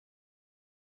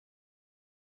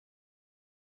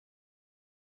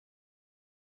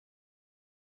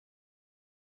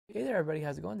Hey there, everybody.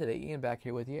 How's it going today? Ian back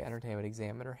here with you, Entertainment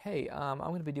Examiner. Hey, I'm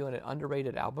going to be doing an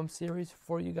underrated album series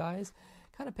for you guys.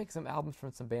 Kind of pick some albums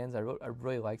from some bands I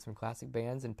really like, some classic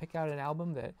bands, and pick out an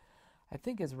album that I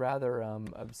think is rather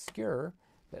obscure,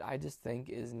 that I just think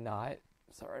is not.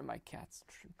 Sorry, my cat's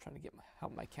trying to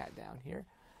help my cat down here.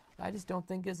 I just don't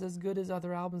think is as good as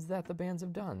other albums that the bands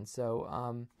have done.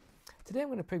 So today I'm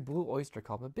going to pick Blue Oyster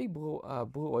Cult. I'm a big Blue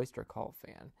Oyster Cult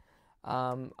fan.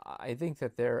 I think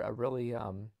that they're a really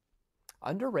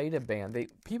underrated band.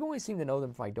 People only seem to know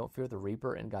them from like Don't Fear the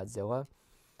Reaper and Godzilla,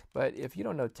 but if you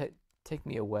don't know Take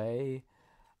Me Away,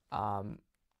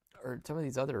 or some of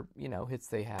these other hits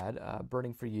they had,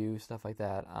 Burning for You, stuff like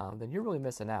that, then you're really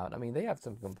missing out. I mean, they have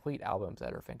some complete albums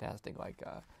that are fantastic, like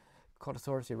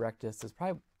Cultosaurus Erectus is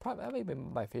probably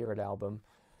my favorite album.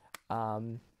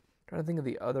 Trying to think of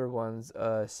the other ones.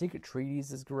 Secret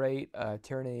Treaties is great.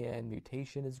 Tyranny and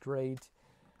Mutation is great.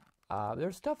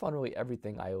 There's stuff on really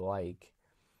everything I like.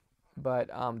 But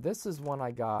this is one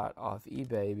I got off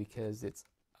eBay because it's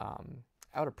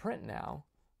out of print now.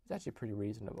 It's actually pretty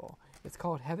reasonable. It's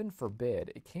called Heaven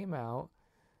Forbid. It came out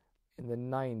in the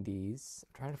 90s. I'm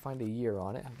trying to find a year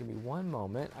on it. Give me one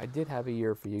moment. I did have a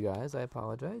year for you guys. I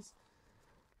apologize.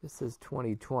 This is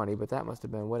 2020, but that must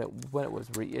have been when it was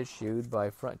reissued by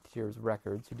Frontiers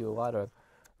Records, who do a lot of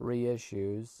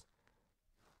reissues.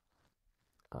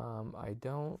 I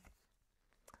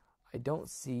don't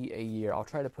see a year. I'll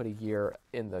try to put a year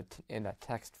in a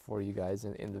text for you guys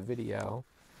in the video.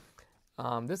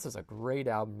 This is a great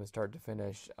album from start to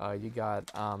finish. You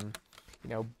got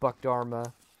Buck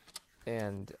Dharma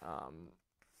and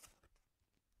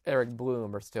Eric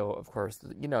Bloom are still, of course,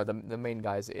 the main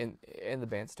guys in the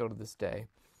band still to this day.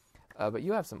 But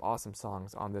you have some awesome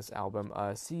songs on this album.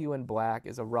 See You in Black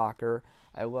is a rocker.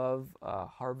 I love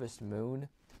Harvest Moon.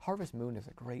 Harvest Moon is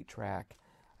a great track.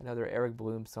 Another Eric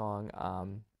Bloom song.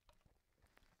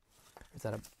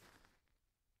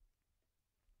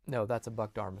 No, that's a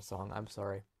Buck Dharma song. I'm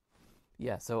sorry.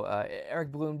 Yeah, so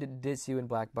Eric Bloom did See You in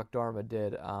Black. Buck Dharma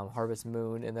did Harvest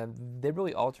Moon. And then they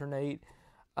really alternate.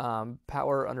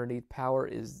 Power Underneath Power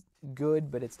is good,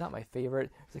 but it's not my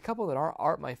favorite. There's a couple that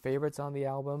aren't my favorites on the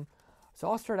album. So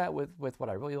I'll start out with what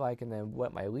I really like and then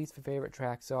what my least favorite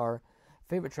tracks are.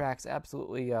 Favorite tracks,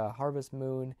 absolutely Harvest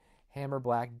Moon, Hammer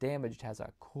Black. Damaged has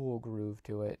a cool groove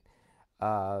to it.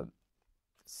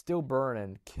 Still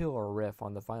Burnin', killer riff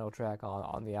on the final track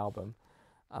on the album.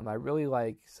 I really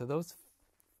like, so those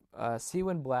See You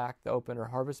in Black, the opener,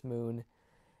 Harvest Moon,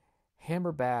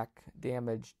 Hammerback,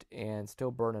 Damaged, and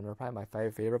Still Burnin' are probably my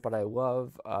favorite, but I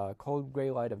love Cold Gray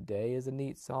Light of Day is a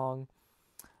neat song.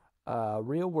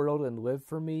 Real World and Live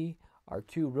For Me are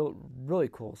two really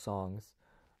cool songs.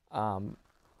 To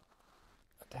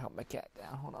help my cat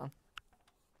down, hold on.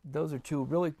 Those are two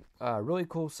really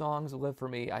cool songs. Live For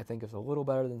Me, I think, is a little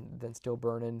better than Still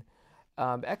Burnin'.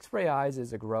 X-Ray Eyes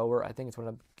is a grower. I think it's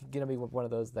going to be one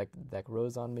of those that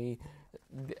grows on me.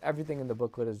 Everything in the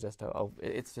booklet is just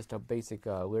a basic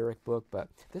lyric book, but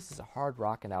this is a hard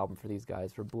rockin' album for these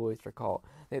guys, for Blue Oyster Cult.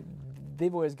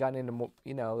 They've always gotten into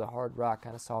the hard rock,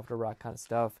 kind of softer rock kind of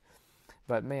stuff,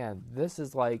 but man, this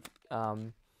is like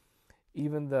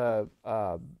even the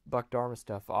Buck Dharma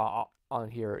stuff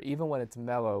on here, even when it's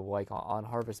mellow, like on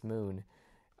Harvest Moon,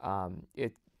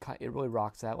 it really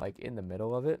rocks out like in the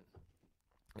middle of it.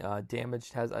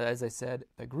 Damaged has, as I said,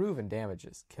 the groove in Damaged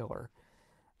is killer.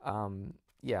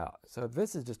 Yeah, so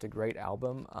this is just a great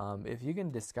album. If you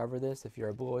can discover this, if you're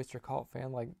a Blue Oyster Cult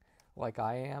fan like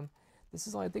I am, this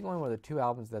is I think only one of the two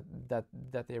albums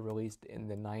that they released in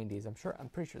the 90s. I'm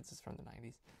pretty sure this is from the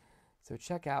 90s. So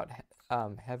check out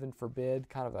Heaven Forbid,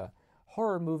 kind of a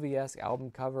horror movie-esque album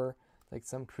cover. Like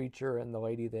some creature and the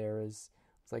lady there it's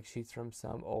like she's from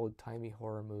some old-timey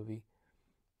horror movie.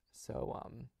 So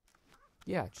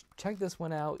yeah, check this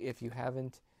one out if you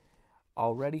haven't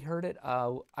already heard it.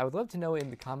 I would love to know in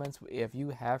the comments if you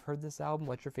have heard this album,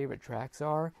 what your favorite tracks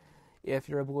are. If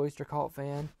you're a Blue Oyster Cult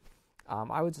fan,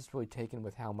 I was just really taken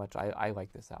with how much I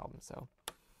like this album. So,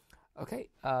 okay,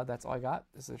 that's all I got.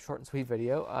 This is a short and sweet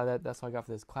video. That's all I got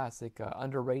for this classic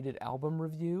underrated album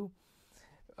review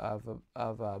of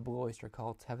Blue Oyster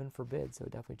Cult's Heaven Forbid. So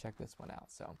definitely check this one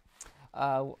out. So.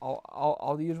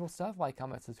 All the usual stuff. Like,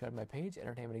 comment, subscribe to my page,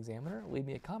 Entertainment Examiner. Leave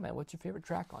me a comment. What's your favorite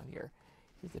track on here?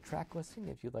 Here's the track listing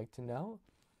if you'd like to know.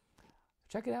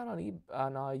 Check it out on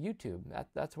YouTube.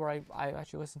 That's where I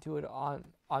actually listened to it on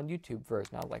YouTube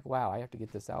first. And I was like, wow, I have to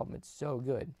get this album. It's so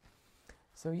good.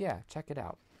 So yeah, check it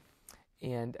out.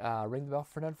 And ring the bell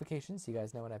for notifications so you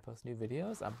guys know when I post new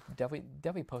videos. I'm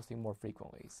definitely posting more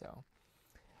frequently. So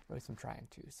at least I'm trying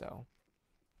to. So.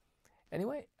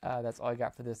 Anyway, that's all I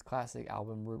got for this classic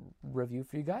album review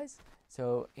for you guys.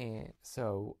 So thank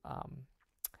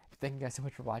you guys so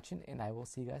much for watching, and I will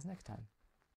see you guys next time.